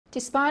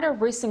Despite a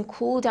recent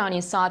cooldown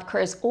in South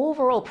Korea's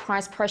overall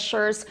price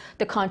pressures,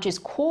 the country's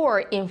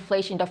core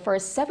inflation in the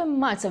first 7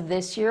 months of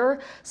this year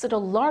saw the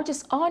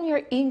largest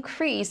on-year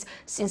increase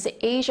since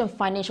the Asian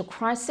financial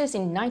crisis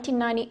in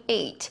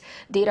 1998.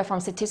 Data from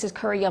Statistics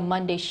Korea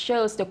Monday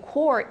shows the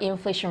core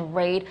inflation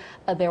rate,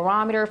 a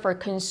barometer for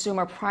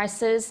consumer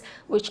prices,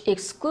 which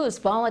excludes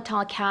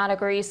volatile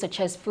categories such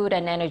as food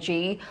and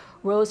energy,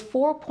 rose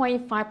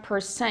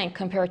 4.5%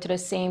 compared to the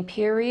same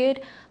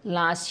period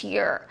last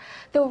year.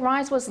 The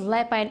rise was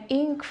led by an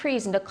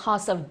increase in the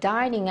cost of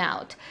dining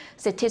out.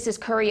 Statistics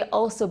Korea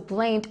also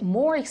blamed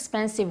more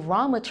expensive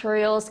raw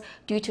materials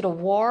due to the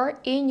war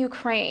in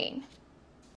Ukraine.